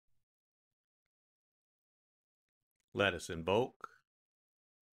Let us invoke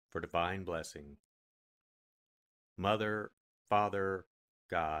for divine blessing. Mother, Father,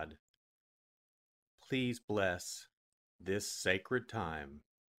 God, please bless this sacred time.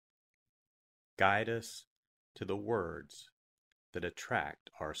 Guide us to the words that attract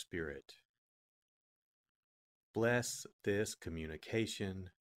our spirit. Bless this communication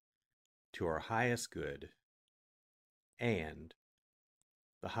to our highest good and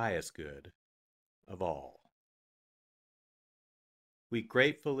the highest good of all. We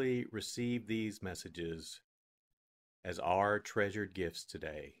gratefully receive these messages as our treasured gifts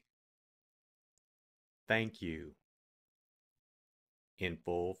today. Thank you in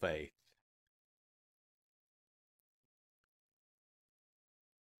full faith.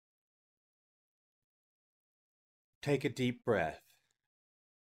 Take a deep breath.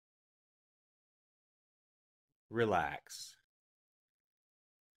 Relax.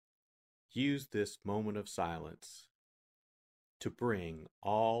 Use this moment of silence to bring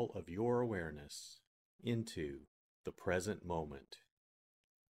all of your awareness into the present moment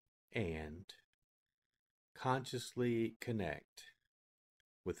and consciously connect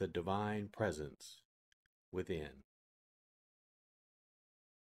with the divine presence within.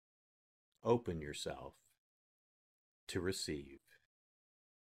 Open yourself to receive.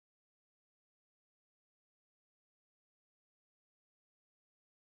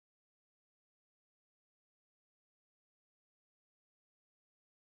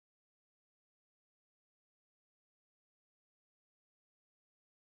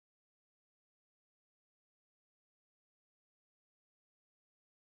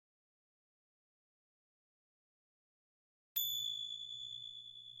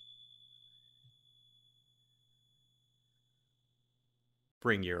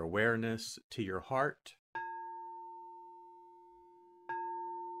 Bring your awareness to your heart.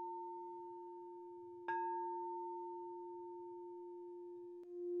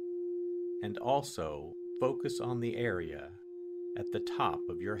 And also focus on the area at the top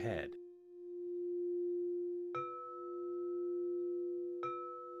of your head.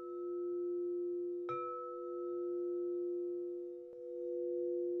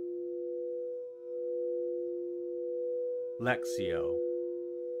 Lectio.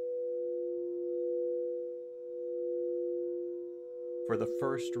 For the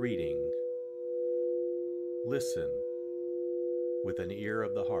first reading, listen with an ear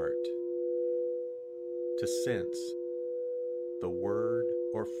of the heart to sense the word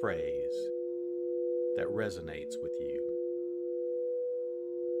or phrase that resonates with you.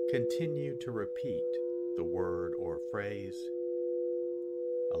 Continue to repeat the word or phrase.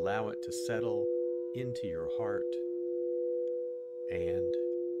 Allow it to settle into your heart and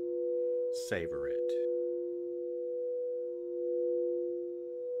savor it.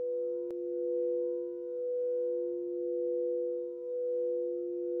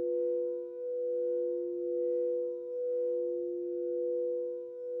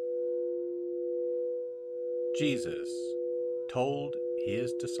 Jesus told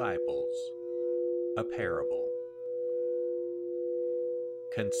his disciples a parable.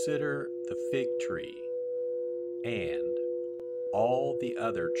 Consider the fig tree and all the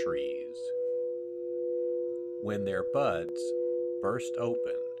other trees. When their buds burst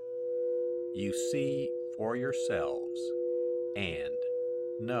open, you see for yourselves and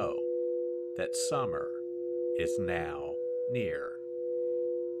know that summer is now near.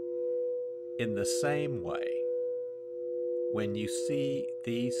 In the same way, when you see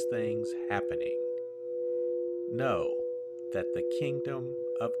these things happening, know that the kingdom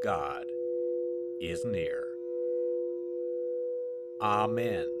of God is near.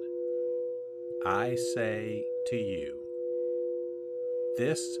 Amen. I say to you,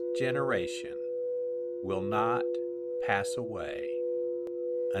 this generation will not pass away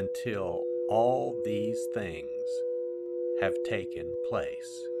until all these things have taken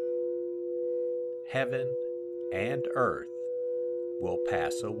place. Heaven and earth will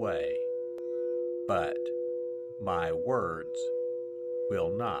pass away, but my words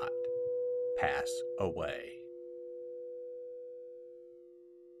will not pass away.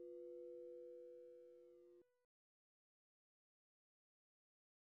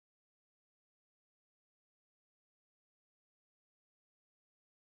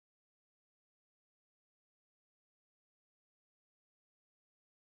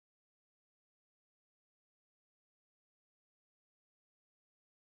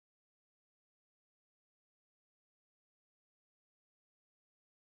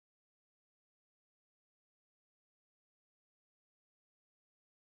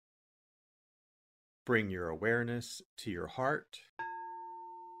 Bring your awareness to your heart.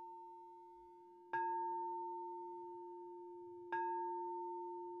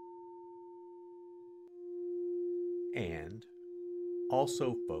 And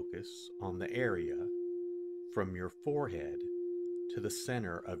also focus on the area from your forehead to the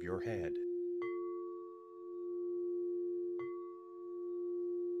center of your head.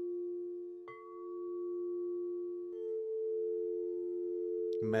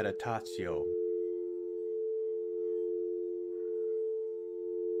 Meditatio.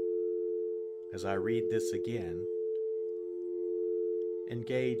 As I read this again,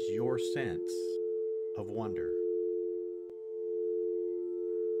 engage your sense of wonder.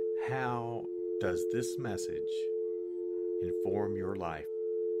 How does this message inform your life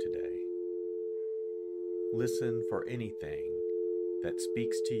today? Listen for anything that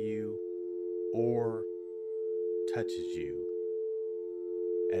speaks to you or touches you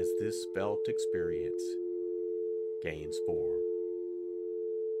as this felt experience gains form.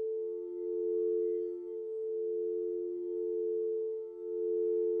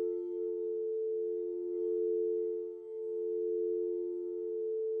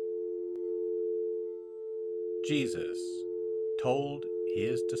 Jesus told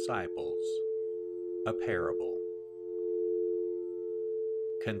his disciples a parable.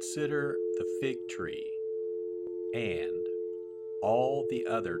 Consider the fig tree and all the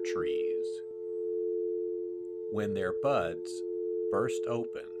other trees. When their buds burst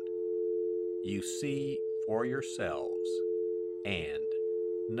open, you see for yourselves and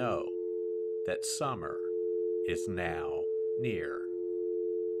know that summer is now near.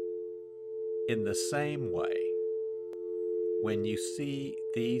 In the same way, when you see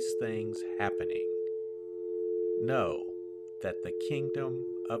these things happening, know that the kingdom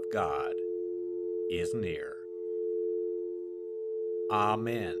of God is near.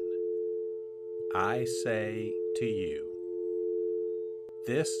 Amen. I say to you,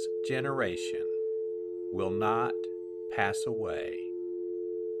 this generation will not pass away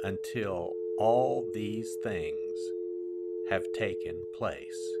until all these things have taken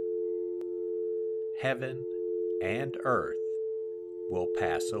place. Heaven and earth will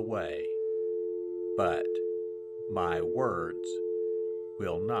pass away, but my words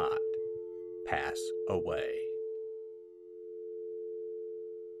will not pass away.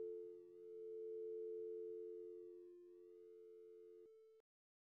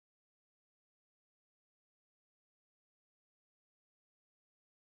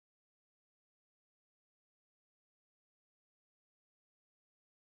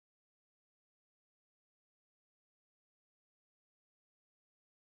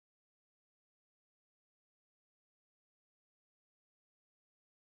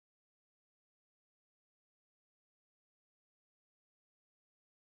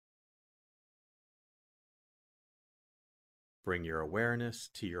 Bring your awareness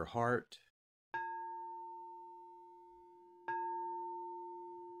to your heart.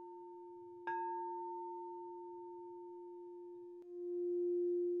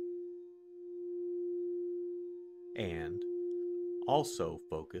 And also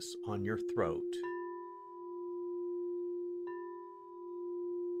focus on your throat.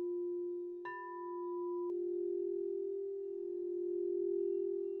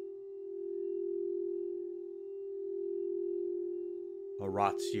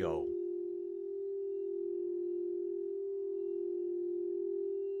 Oratio.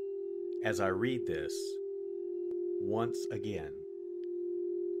 As I read this, once again,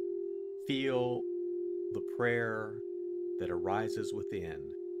 feel the prayer that arises within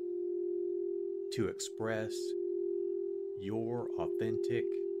to express your authentic,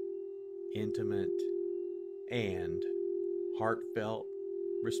 intimate, and heartfelt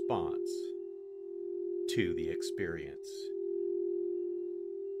response to the experience.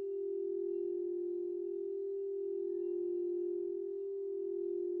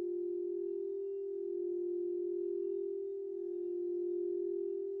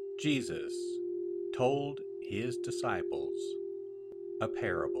 Jesus told his disciples a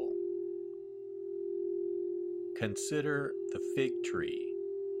parable. Consider the fig tree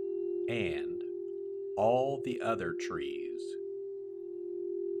and all the other trees.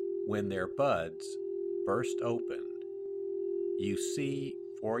 When their buds burst open, you see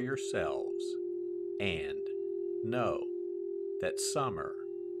for yourselves and know that summer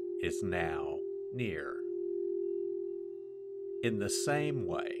is now near. In the same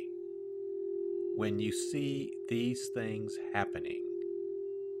way, when you see these things happening,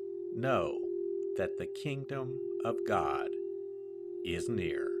 know that the kingdom of God is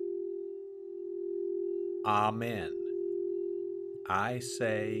near. Amen. I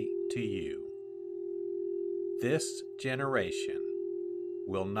say to you, this generation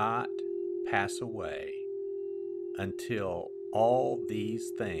will not pass away until all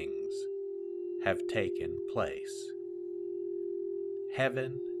these things have taken place.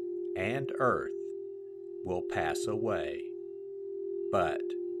 Heaven and earth will pass away, but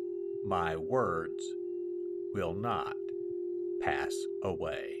my words will not pass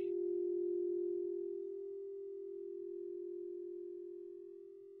away.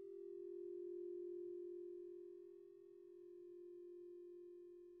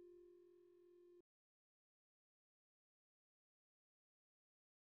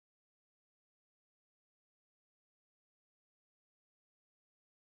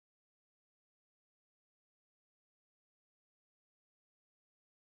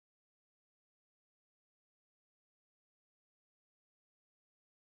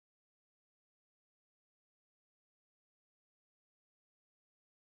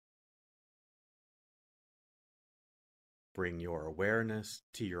 Bring your awareness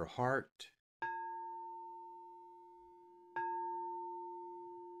to your heart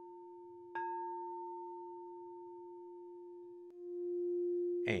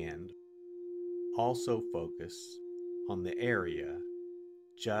and also focus on the area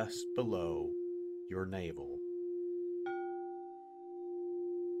just below your navel.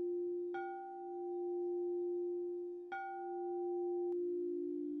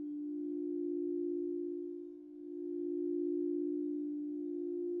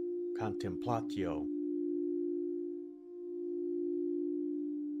 Contemplatio.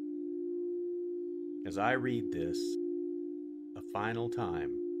 As I read this a final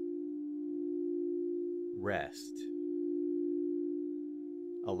time, rest.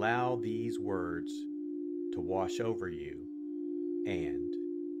 Allow these words to wash over you and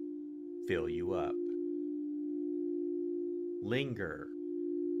fill you up. Linger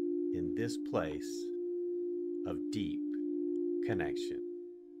in this place of deep connection.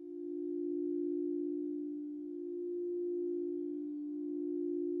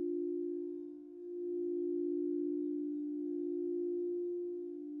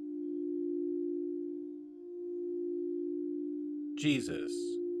 Jesus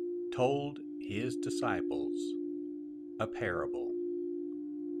told his disciples a parable.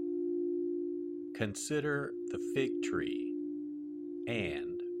 Consider the fig tree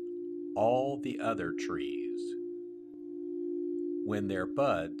and all the other trees. When their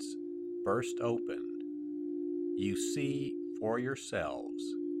buds burst open, you see for yourselves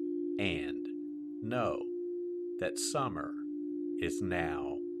and know that summer is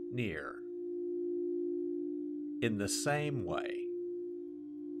now near. In the same way,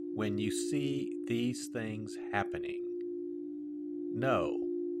 when you see these things happening, know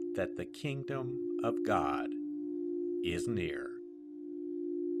that the kingdom of God is near.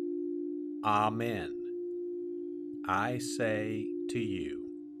 Amen. I say to you,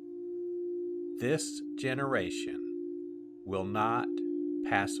 this generation will not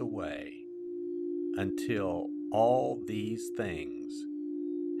pass away until all these things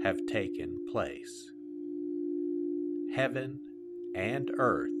have taken place. Heaven and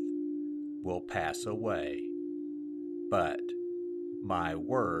earth will pass away, but my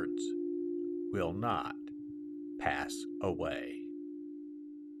words will not pass away.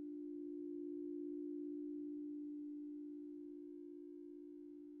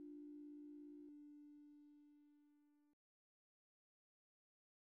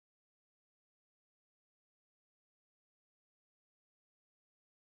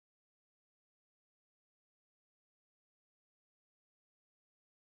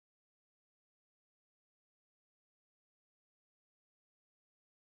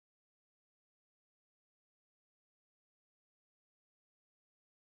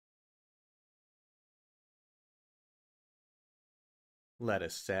 Let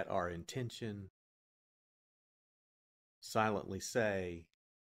us set our intention. Silently say,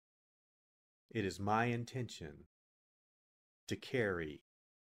 it is my intention to carry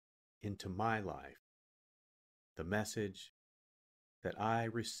into my life the message that I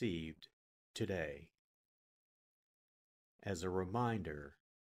received today as a reminder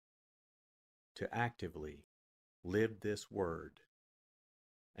to actively live this word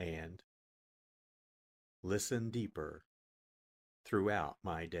and listen deeper throughout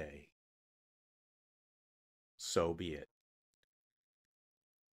my day. So be it.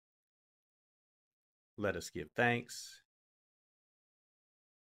 Let us give thanks.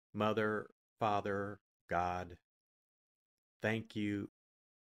 Mother, Father, God, thank you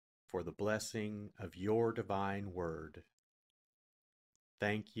for the blessing of your divine word.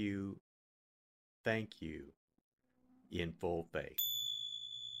 Thank you in full faith.